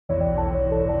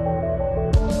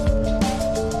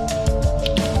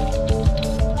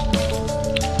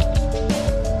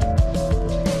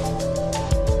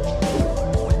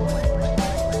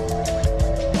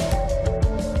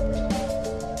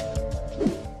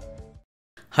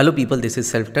Hello people, this is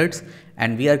Self-Tuts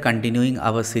and we are continuing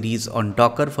our series on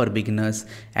Docker for beginners,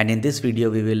 and in this video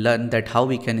we will learn that how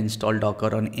we can install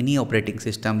Docker on any operating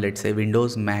system, let's say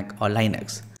Windows, Mac or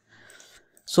Linux.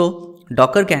 So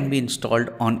Docker can be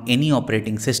installed on any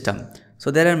operating system.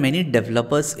 So there are many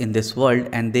developers in this world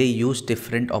and they use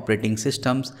different operating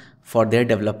systems for their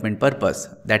development purpose.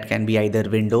 That can be either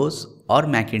Windows or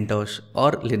Macintosh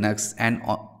or Linux, and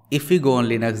if we go on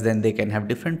Linux, then they can have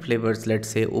different flavors, let's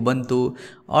say Ubuntu,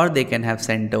 or they can have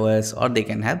Centos, or they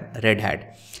can have Red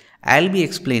Hat. I'll be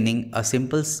explaining a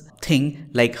simple thing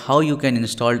like how you can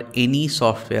install any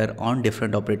software on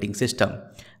different operating system.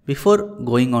 Before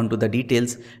going on to the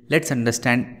details, let's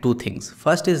understand two things.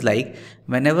 First is like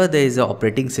whenever there is an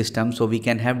operating system, so we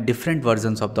can have different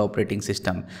versions of the operating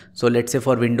system. So let's say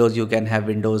for Windows, you can have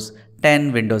Windows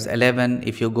 10, Windows 11.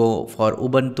 If you go for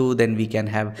Ubuntu, then we can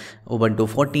have Ubuntu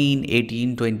 14,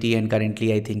 18, 20, and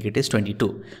currently I think it is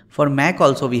 22. For Mac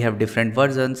also we have different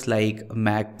versions like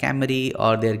Mac Camry,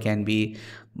 or there can be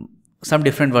some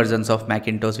different versions of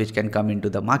Macintosh which can come into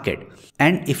the market.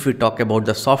 And if we talk about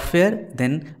the software,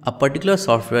 then a particular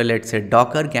software, let's say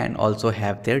Docker, can also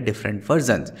have their different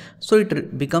versions. So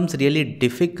it becomes really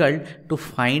difficult to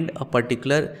find a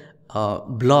particular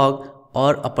blog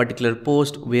or a particular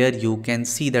post where you can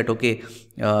see that okay,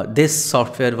 this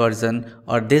software version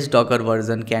or this Docker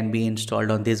version can be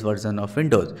installed on this version of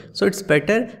Windows. So it's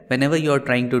better whenever you are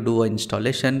trying to do an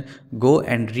installation, go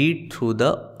and read through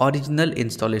the original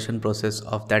installation process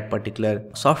of that particular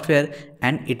software,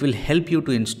 and it will help you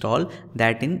to install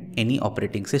that in any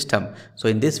operating system. So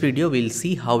in this video we'll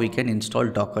see how we can install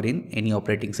Docker in any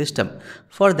operating system.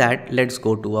 For that, let's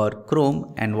go to our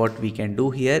Chrome, and what we can do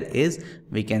here is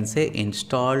we can say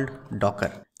installed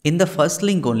Docker. In the first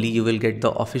link only you will get the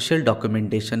official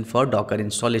documentation for Docker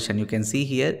installation. You can see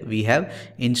here we have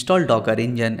installed Docker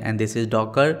engine, and this is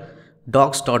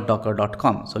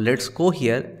docs.docker.com. So let's go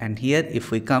here, and here if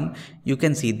we come, you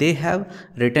can see they have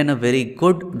written a very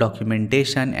good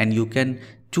documentation, and you can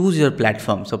choose your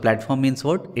platform. So platform means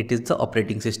what? It is the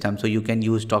operating system. So you can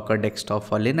use Docker Desktop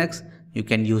for Linux, you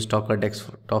can use Docker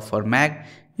Desktop for Mac,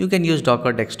 you can use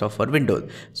Docker Desktop for Windows.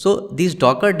 So these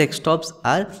Docker desktops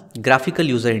are graphical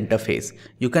user interface.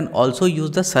 You can also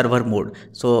use the server mode.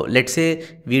 So let's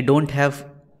say we don't have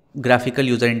graphical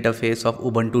user interface of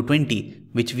Ubuntu 20,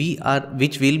 which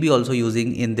we'll be also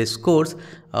using in this course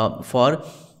for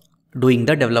doing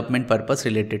the development purpose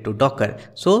related to Docker.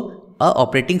 So a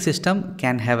operating system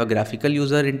can have a graphical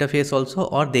user interface also,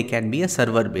 or they can be a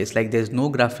server based, like there's no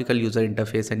graphical user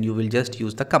interface and you will just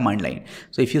use the command line.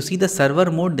 So if you see the server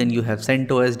mode, then you have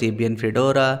CentOS, Debian,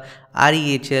 Fedora,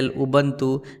 REHL,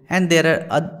 Ubuntu, and there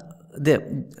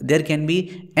can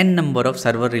be n number of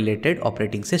server related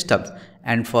operating systems.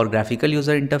 And for graphical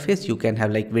user interface, you can have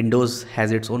like Windows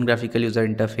has its own graphical user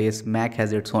interface, Mac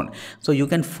has its own. So you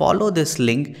can follow this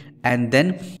link and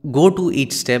then go to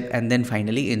each step and then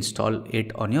finally install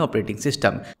it on your operating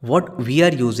system. What we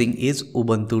are using is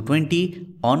Ubuntu 20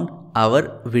 on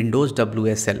our Windows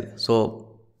WSL.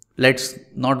 So let's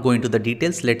not go into the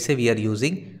details. Let's say we are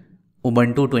using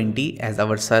Ubuntu 20 as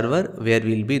our server where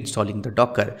we'll be installing the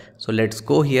Docker. So let's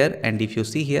go here, and if you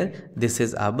see here, this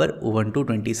is our Ubuntu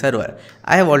 20 server.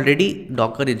 I have already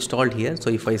Docker installed here.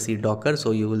 So if I see Docker, so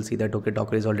you will see that okay,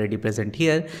 Docker is already present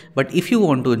here. But if you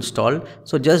want to install,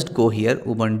 so just go here,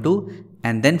 Ubuntu,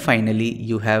 and then finally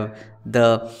you have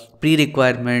the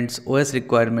pre-requirements, OS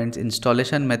requirements,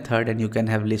 installation method, and you can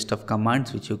have list of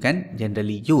commands which you can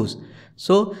generally use.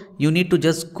 So you need to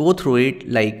just go through it.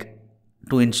 Like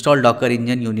to install Docker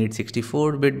engine, you need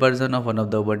 64-bit version of one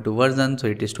of the Ubuntu versions, so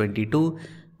it is 22,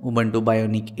 Ubuntu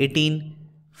Bionic 18.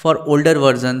 For older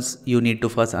versions, you need to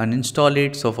first uninstall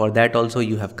it, so for that also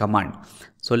you have command.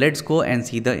 So let's go and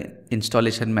see the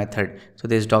installation method. So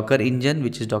there is Docker engine,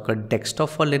 which is Docker Desktop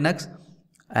for Linux,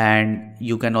 and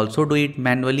you can also do it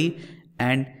manually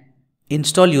and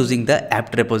install using the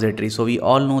apt repository. So we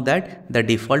all know that the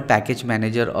default package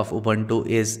manager of Ubuntu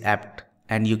is apt,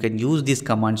 and you can use these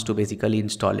commands to basically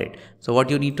install it. So what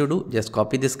you need to do, just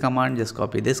copy this command,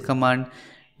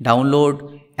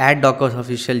 download, add Docker's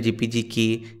official GPG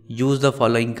key, use the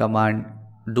following command,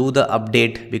 do the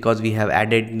update because we have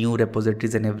added new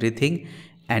repositories and everything,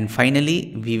 and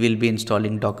finally we will be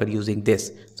installing Docker using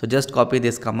this. So just copy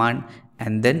this command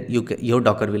and then your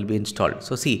Docker will be installed.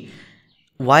 So see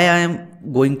why I am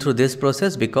going through this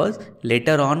process, because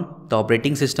later on the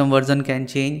operating system version can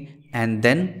change and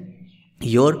then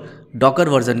your Docker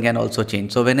version can also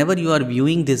change. So whenever you are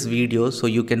viewing this video, so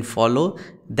you can follow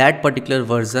that particular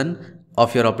version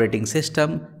of your operating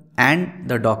system and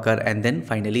the Docker, and then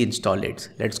finally install it.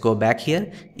 Let's go back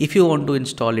here. If you want to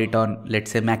install it on,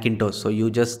 let's say, Macintosh, so you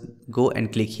just go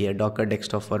and click here, Docker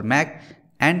desktop for Mac,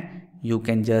 and you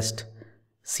can just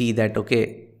see that,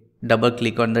 okay, double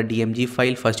click on the DMG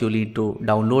file. First you need to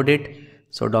download it.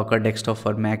 So Docker desktop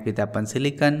for Mac with Apple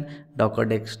Silicon, Docker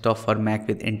desktop for Mac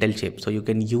with Intel chip. So you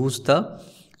can use the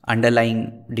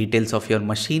underlying details of your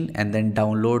machine and then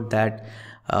download that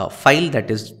file that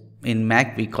is in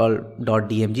Mac we call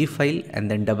 .dmg file, and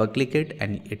then double click it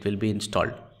and it will be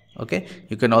installed. Okay,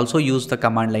 you can also use the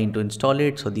command line to install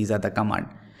it. So these are the command.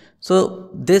 So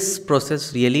this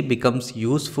process really becomes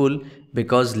useful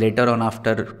because later on,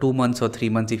 after 2 months or 3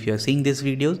 months, if you are seeing these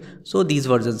videos, so these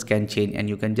versions can change and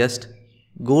you can just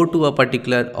go to a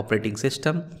particular operating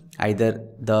system, either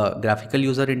the graphical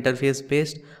user interface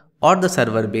based or the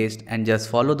server based, and just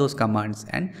follow those commands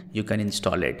and you can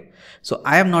install it. So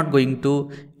I am not going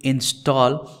to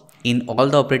install in all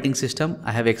the operating system.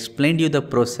 I have explained you the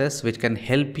process which can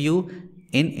help you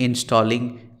in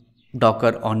installing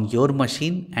Docker on your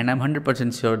machine, and I'm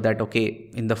 100% sure that, okay,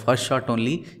 in the first shot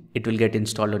only it will get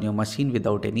installed on your machine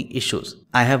without any issues.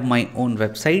 I have my own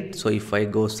website. So if I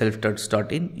go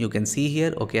selftuts.in, you can see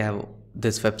here, okay, I have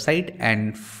this website,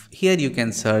 and here you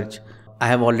can search. I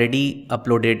have already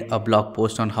uploaded a blog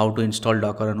post on how to install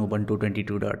Docker on Ubuntu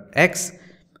 22.x.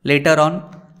 Later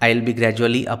on, I'll be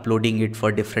gradually uploading it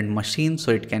for different machines,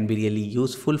 so it can be really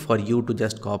useful for you to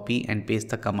just copy and paste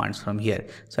the commands from here.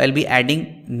 So I'll be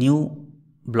adding new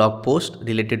blog posts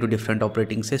related to different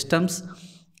operating systems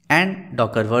and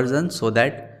Docker versions, so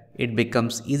that it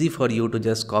becomes easy for you to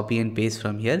just copy and paste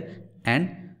from here and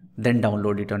then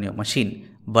download it on your machine.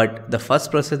 But the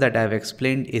first process that I have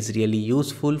explained is really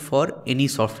useful for any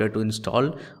software to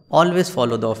install. Always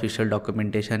follow the official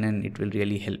documentation and it will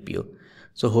really help you.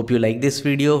 So hope you like this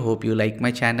video, hope you like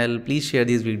my channel. Please share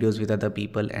these videos with other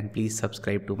people and please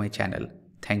subscribe to my channel.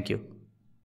 Thank you.